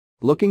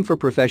Looking for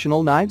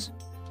professional knives?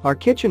 Our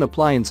kitchen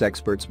appliance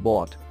experts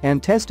bought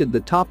and tested the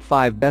top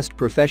 5 best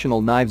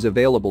professional knives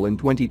available in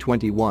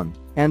 2021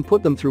 and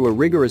put them through a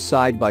rigorous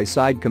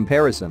side-by-side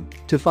comparison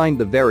to find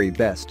the very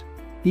best.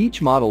 Each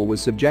model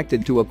was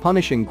subjected to a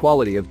punishing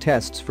quality of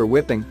tests for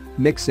whipping,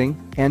 mixing,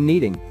 and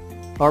kneading.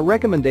 Our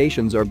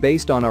recommendations are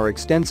based on our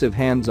extensive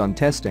hands-on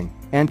testing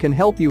and can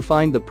help you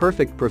find the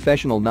perfect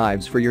professional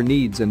knives for your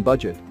needs and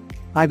budget.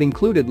 I've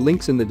included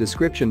links in the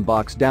description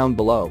box down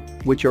below,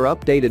 which are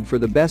updated for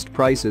the best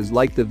prices.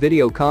 Like the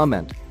video,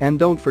 comment, and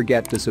don't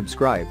forget to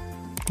subscribe.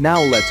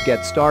 Now let's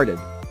get started.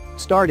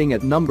 Starting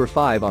at number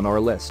 5 on our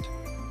list,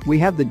 we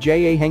have the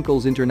J.A.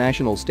 Henckels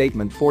International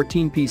Statement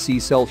 14PC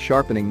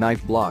Self-Sharpening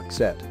Knife Block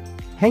Set.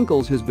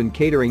 Henckels has been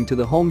catering to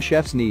the home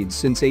chef's needs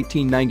since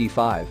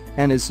 1895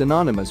 and is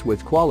synonymous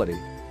with quality.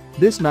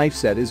 This knife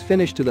set is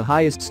finished to the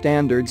highest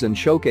standards and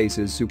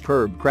showcases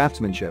superb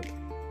craftsmanship.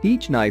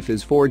 Each knife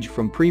is forged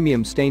from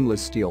premium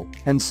stainless steel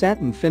and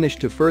satin finished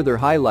to further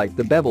highlight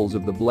the bevels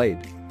of the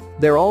blade.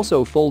 They're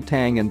also full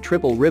tang and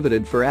triple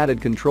riveted for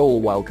added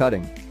control while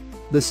cutting.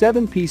 The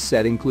 7-piece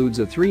set includes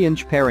a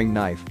 3-inch paring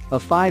knife, a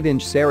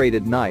 5-inch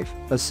serrated knife,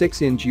 a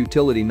 6-inch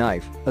utility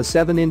knife, a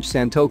 7-inch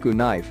Santoku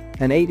knife,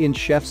 an 8-inch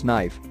chef's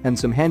knife, and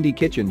some handy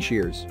kitchen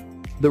shears.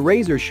 The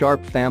Razor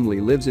Sharp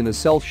family lives in a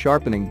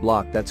self-sharpening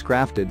block that's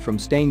crafted from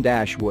stained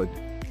ash wood.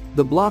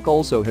 The block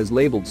also has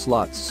labeled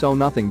slots so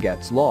nothing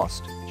gets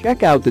lost.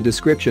 Check out the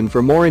description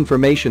for more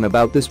information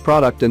about this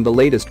product and the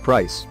latest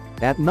price.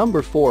 At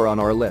number 4 on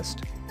our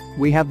list,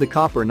 we have the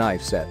copper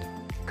knife set.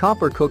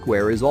 Copper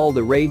cookware is all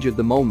the rage at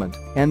the moment,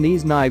 and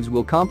these knives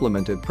will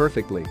complement it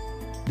perfectly.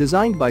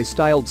 Designed by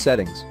Styled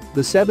Settings,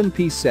 the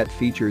 7-piece set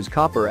features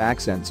copper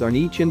accents on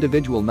each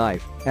individual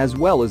knife, as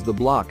well as the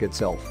block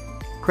itself.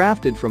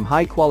 Crafted from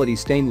high-quality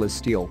stainless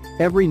steel,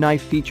 every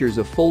knife features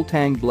a full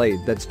tang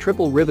blade that's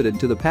triple riveted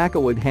to the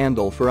Pakkawood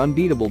handle for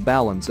unbeatable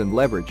balance and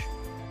leverage.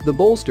 The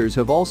bolsters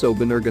have also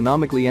been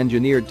ergonomically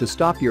engineered to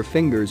stop your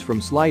fingers from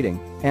sliding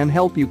and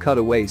help you cut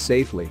away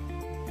safely.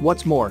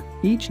 What's more,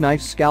 each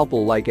knife's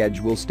scalpel-like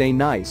edge will stay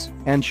nice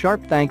and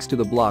sharp thanks to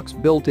the block's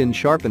built-in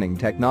sharpening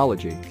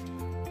technology.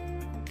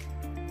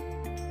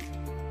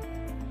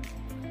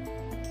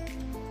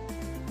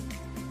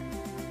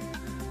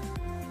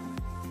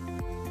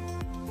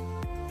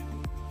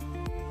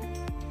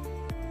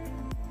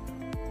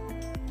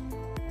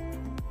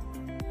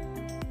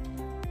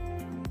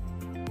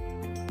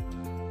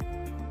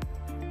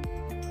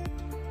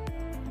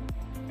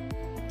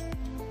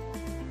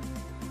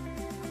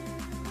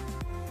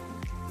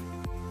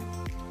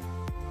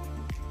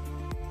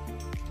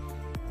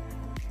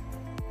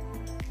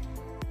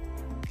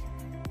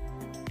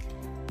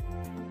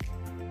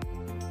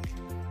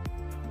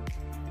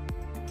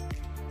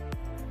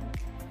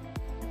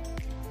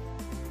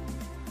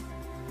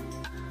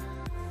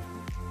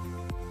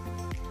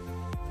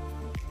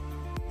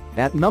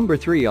 At number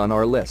 3 on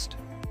our list,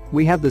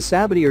 we have the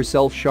Sabatier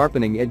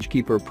Self-Sharpening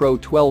Edgekeeper Pro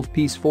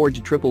 12-piece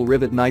forged triple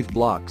rivet knife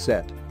block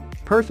set.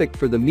 Perfect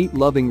for the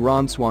meat-loving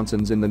Ron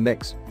Swansons in the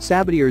mix,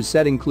 Sabatier's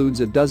set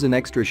includes a dozen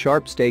extra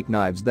sharp steak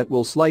knives that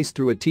will slice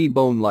through a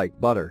T-bone like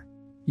butter.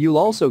 You'll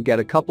also get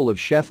a couple of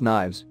chef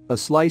knives, a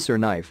slicer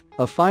knife,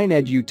 a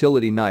fine-edge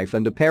utility knife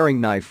and a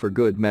paring knife for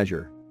good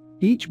measure.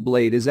 Each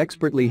blade is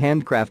expertly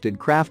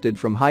crafted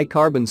from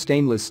high-carbon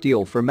stainless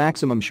steel for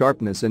maximum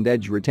sharpness and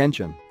edge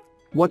retention.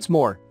 What's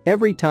more,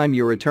 every time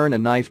you return a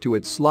knife to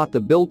its slot, the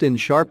built-in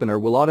sharpener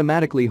will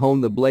automatically hone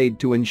the blade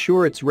to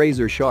ensure it's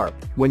razor sharp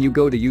when you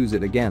go to use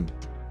it again.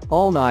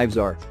 All knives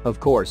are,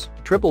 of course,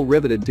 triple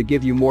riveted to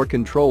give you more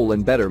control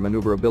and better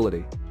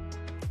maneuverability.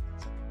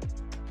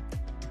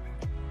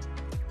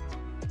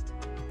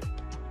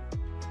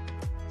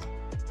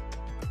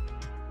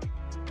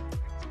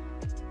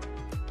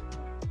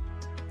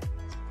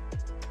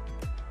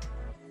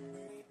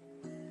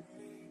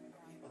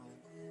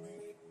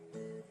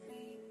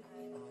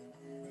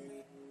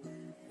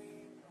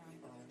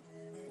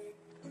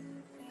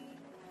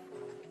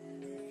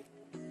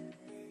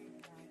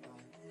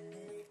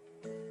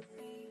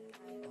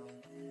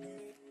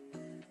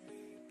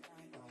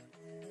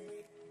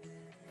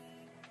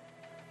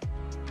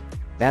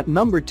 At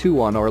number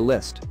 2 on our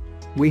list,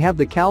 we have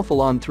the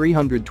Calphalon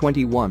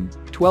 321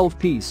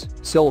 12-piece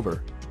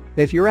silver.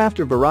 If you're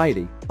after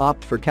variety,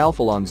 opt for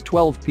Calphalon's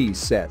 12-piece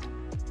set.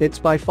 It's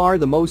by far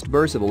the most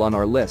versatile on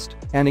our list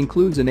and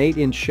includes an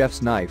 8-inch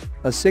chef's knife,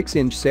 a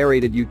 6-inch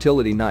serrated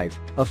utility knife,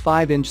 a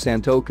 5-inch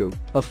Santoku,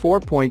 a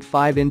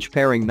 4.5-inch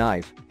paring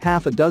knife,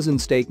 half a dozen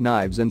steak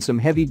knives and some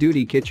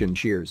heavy-duty kitchen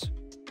shears.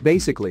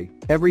 Basically,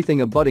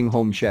 everything a budding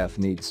home chef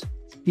needs.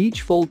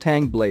 Each full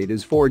tang blade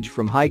is forged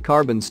from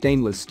high-carbon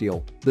stainless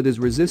steel that is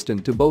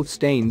resistant to both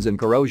stains and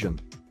corrosion.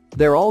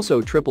 They're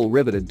also triple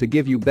riveted to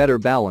give you better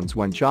balance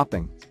when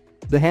chopping.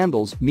 The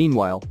handles,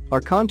 meanwhile, are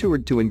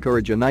contoured to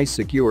encourage a nice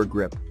secure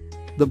grip.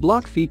 The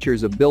block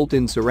features a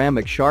built-in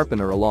ceramic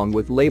sharpener along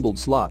with labeled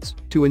slots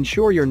to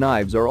ensure your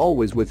knives are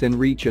always within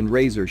reach and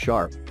razor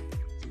sharp.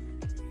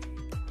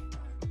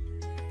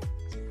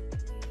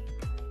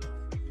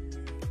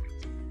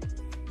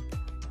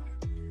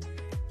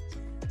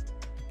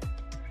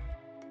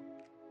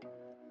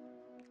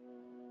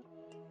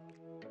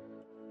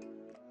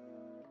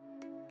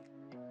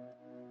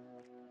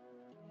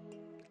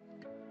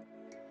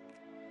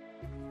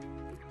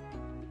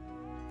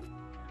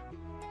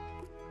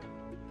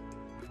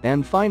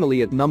 And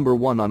finally at number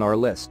 1 on our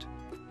list,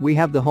 we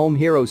have the Home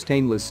Hero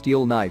Stainless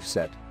Steel Knife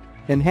Set.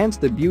 Enhance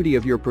the beauty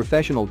of your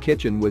professional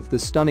kitchen with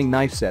this stunning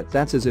knife set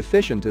that's as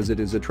efficient as it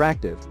is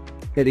attractive.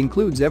 It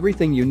includes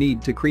everything you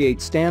need to create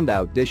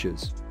standout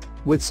dishes.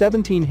 With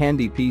 17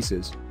 handy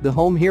pieces, the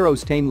Home Hero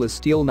Stainless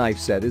Steel Knife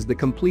Set is the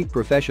complete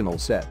professional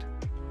set.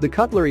 The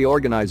cutlery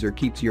organizer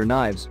keeps your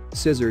knives,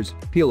 scissors,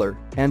 peeler,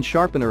 and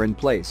sharpener in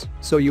place,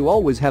 so you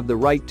always have the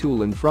right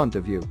tool in front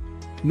of you.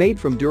 Made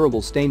from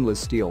durable stainless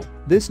steel,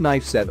 this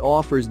knife set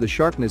offers the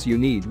sharpness you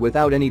need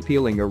without any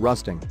peeling or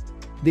rusting.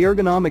 The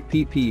ergonomic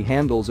PP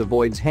handles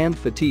avoids hand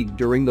fatigue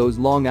during those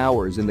long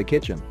hours in the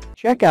kitchen.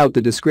 Check out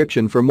the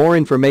description for more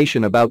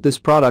information about this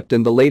product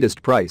and the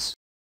latest price.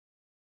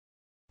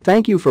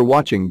 Thank you for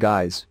watching,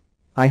 guys.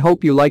 I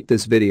hope you liked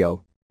this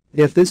video.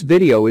 If this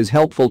video is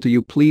helpful to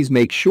you, please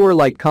make sure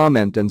like,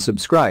 comment and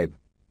subscribe.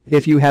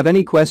 If you have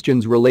any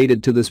questions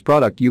related to this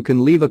product, you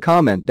can leave a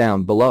comment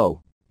down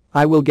below.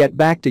 I will get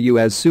back to you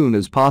as soon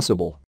as possible.